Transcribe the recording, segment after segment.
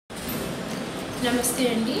నమస్తే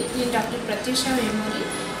అండి, నేను డాక్టర్ ప్రత్యూష వేమూరి,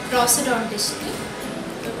 ప్రాసోడాంటిస్ట్ని.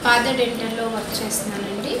 పార్థ డెంటల్లో వర్క్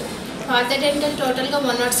చేస్తున్నానండి. పార్థ డెంటల్ టోటల్గా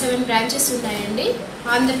 107 బ్రాంచెస్ ఉన్నాయండి.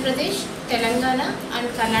 ఆంధ్రప్రదేశ్, తెలంగాణ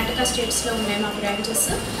అండ్ కర్ణాటక స్టేట్స్లో ఉన్నాయి మా బ్రాంచెస్.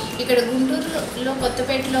 ఇక్కడ గుంటూరులో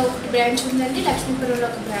కొత్తపేటలో ఒక బ్రాంచ్ ఉందండి, లక్ష్మీపురంలో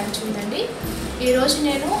ఒక బ్రాంచ్ ఉందండి. ఈరోజు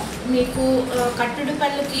నేను మీకు కట్టుడు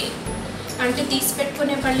పళ్ళకి అంటే తీసి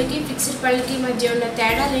పెట్టుకునే పళ్ళకి ఫిక్స్డ్ పళ్ళకి మధ్య ఉన్న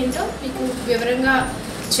తేడాలు ఏంటో మీకు వివరంగా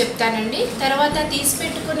చెప్తానండి. తర్వాత తీసి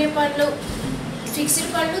పెట్టుకునే పళ్ళు ఫిక్స్డ్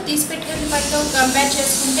పళ్ళు తీసి పెట్టుకునే పళ్ళతో కంపేర్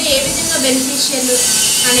చేసుకుంటే ఏ విధంగా బెనిఫిషియల్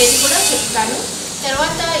అనేది కూడా చెప్తాను.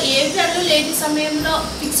 తర్వాత ఏ పళ్ళు లేని సమయంలో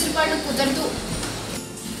ఫిక్స్డ్ పళ్ళు కుదరదు,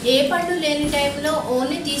 ఏ పళ్ళు లేని టైంలో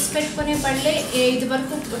ఓన్లీ తీసి పెట్టుకునే పళ్ళే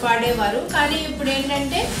ఇదివరకు వాడేవారు. కానీ ఇప్పుడు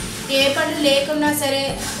ఏంటంటే ఏ పళ్ళు లేకున్నా సరే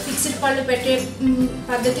ఫిక్స్డ్ పళ్ళు పెట్టే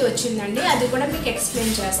పద్ధతి వచ్చిందండి. అది కూడా మీకు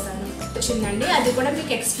ఎక్స్ప్లెయిన్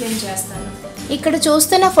చేస్తాను. ఇక్కడ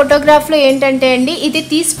చూస్తున్న ఫోటోగ్రాఫ్లో ఏంటంటే అండి, ఇది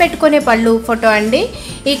తీసి పెట్టుకునే పళ్ళు ఫోటో అండి.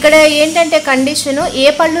 ఇక్కడ ఏంటంటే కండిషను ఏ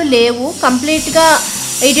పళ్ళు లేవు, కంప్లీట్గా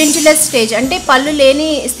ఐడెంటిలెస్ స్టేజ్ అంటే పళ్ళు లేని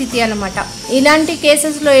స్థితి అనమాట. ఇలాంటి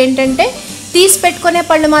కేసెస్లో ఏంటంటే తీసి పెట్టుకునే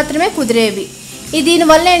పళ్ళు మాత్రమే కుదిరేవి.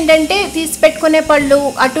 దీనివల్ల ఏంటంటే తీసి పెట్టుకునే పళ్ళు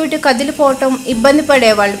అటు ఇటు కదిలిపోవటం ఇబ్బంది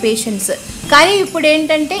పడేవాళ్ళు పేషెంట్స్. కానీ ఇప్పుడు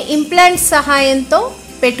ఏంటంటే ఇంప్లాంట్స్ సహాయంతో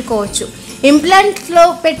పెట్టుకోవచ్చు. ఇంప్లాంట్స్లో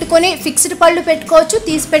పెట్టుకొని ఫిక్స్డ్ పళ్ళు పెట్టుకోవచ్చు,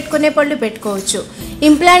 తీసి పెట్టుకునే పళ్ళు పెట్టుకోవచ్చు.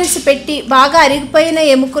 ఇంప్లాంట్స్ పెట్టి బాగా అరిగిపోయిన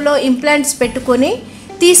ఎముకలో ఇంప్లాంట్స్ పెట్టుకొని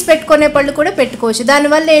తీసి పెట్టుకునే పళ్ళు కూడా పెట్టుకోవచ్చు.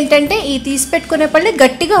 దానివల్ల ఏంటంటే ఈ తీసి పెట్టుకునే పళ్ళు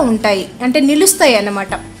గట్టిగా ఉంటాయి, అంటే నిలుస్తాయి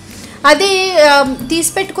అన్నమాట. అది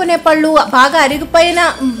తీసి పెట్టుకునే పళ్ళు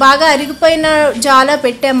బాగా అరిగిపోయిన జాలా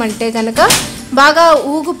పెట్టామంటే కనుక బాగా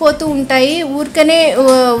ఊగిపోతూ ఉంటాయి, ఊరికనే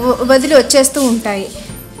వదిలి వచ్చేస్తూ ఉంటాయి.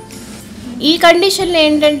 ఈ కండిషన్లో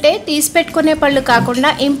ఏంటంటే తీసి పెట్టుకునే పళ్ళు కాకుండా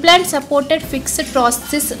ఇంప్లాంట్ సపోర్టెడ్ ఫిక్స్డ్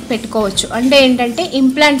ప్రాసెస్ పెట్టుకోవచ్చు. అంటే ఏంటంటే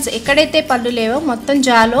ఇంప్లాంట్స్ ఎక్కడైతే పళ్ళు లేవో మొత్తం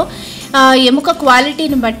జాలో ఎముక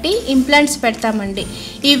క్వాలిటీని బట్టి ఇంప్లాంట్స్ పెడతామండి.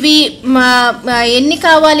 ఇవి ఎన్ని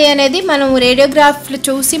కావాలి అనేది మనం రేడియోగ్రాఫ్లు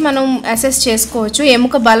చూసి మనం అసెస్ చేసుకోవచ్చు.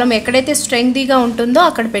 ఎముక బలం ఎక్కడైతే స్ట్రెంగ్తీగా ఉంటుందో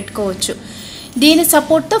అక్కడ పెట్టుకోవచ్చు. దీని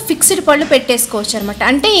సపోర్ట్తో ఫిక్స్డ్ పళ్ళు పెట్టేసుకోవచ్చు అనమాట.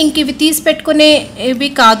 అంటే ఇంక ఇవి తీసి పెట్టుకునేవి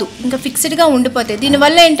కాదు, ఇంకా ఫిక్స్డ్గా ఉండిపోతాయి.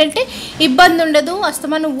 దీనివల్ల ఏంటంటే ఇబ్బంది ఉండదు,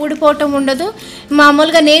 అస్తమానం ఊడిపోవటం ఉండదు.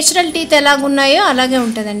 మామూలుగా నేచురల్ టీత్ ఎలాగున్నాయో అలాగే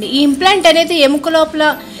ఉంటుందండి. ఈ ఇంప్లాంట్ అనేది ఎముక లోపల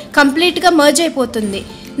కంప్లీట్గా మర్జ్ అయిపోతుంది.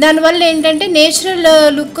 దానివల్ల ఏంటంటే నేచురల్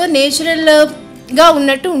లుక్ నేచురల్గా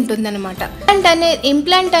ఉన్నట్టు ఉంటుందన్నమాట.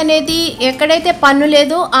 ఇంప్లాంట్ అనేది ఎక్కడైతే పన్ను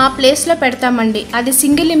లేదో ఆ ప్లేస్లో పెడతామండి. అది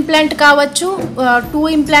సింగిల్ ఇంప్లాంట్ కావచ్చు, 2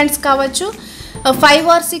 ఇంప్లాంట్స్ కావచ్చు, 5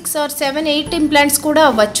 or 6 or 7, 8 ఇంప్లాంట్స్ కూడా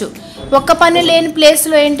అవ్వచ్చు. ఒక్క పన్ను లేని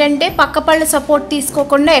ప్లేస్లో ఏంటంటే పక్క పళ్ళు సపోర్ట్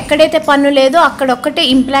తీసుకోకుండా ఎక్కడైతే పన్ను లేదో అక్కడ ఒక్కటే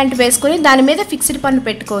ఇంప్లాంట్ వేసుకొని దాని మీద ఫిక్స్డ్ పన్ను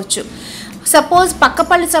పెట్టుకోవచ్చు. సపోజ్ పక్క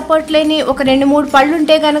పళ్ళు సపోర్ట్ లేని ఒక 2-3 పళ్ళు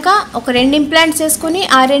ఉంటే కనుక ఒక 2 ఇంప్లాంట్స్ వేసుకొని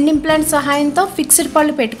ఆ 2 ఇంప్లాంట్స్ సహాయంతో ఫిక్స్డ్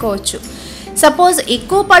పళ్ళు పెట్టుకోవచ్చు. సపోజ్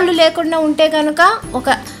ఎక్కువ పళ్ళు లేకుండా ఉంటే కనుక ఒక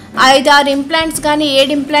 5-6 ఇంప్లాంట్స్ కానీ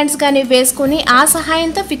 7 ఇంప్లాంట్స్ కానీ వేసుకొని ఆ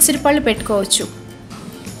సహాయంతో ఫిక్స్డ్ పళ్ళు పెట్టుకోవచ్చు.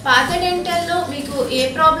 పార్థ డెంటల్లో మీకు ఏ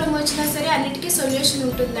ప్రాబ్లం వచ్చినా సరే అన్నిటికీ సొల్యూషన్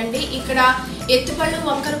ఉంటుందండి. ఇక్కడ ఎత్తుపళ్ళు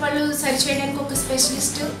వంకర పళ్ళు సరిచేయడానికి ఒక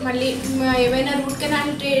స్పెషలిస్టు, మళ్ళీ ఏవైనా రూట్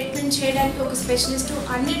కెనాల్ ట్రీట్మెంట్ చేయడానికి ఒక స్పెషలిస్టు,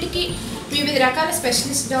 అన్నిటికీ వివిధ రకాల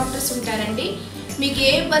స్పెషలిస్ట్ డాక్టర్స్ ఉంటారండి. మీకు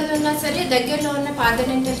ఏ ఇబ్బంది ఉన్నా సరే దగ్గరలో ఉన్న పార్థ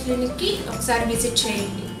డెంటల్ క్లినిక్కి ఒకసారి విజిట్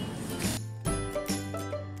చేయండి.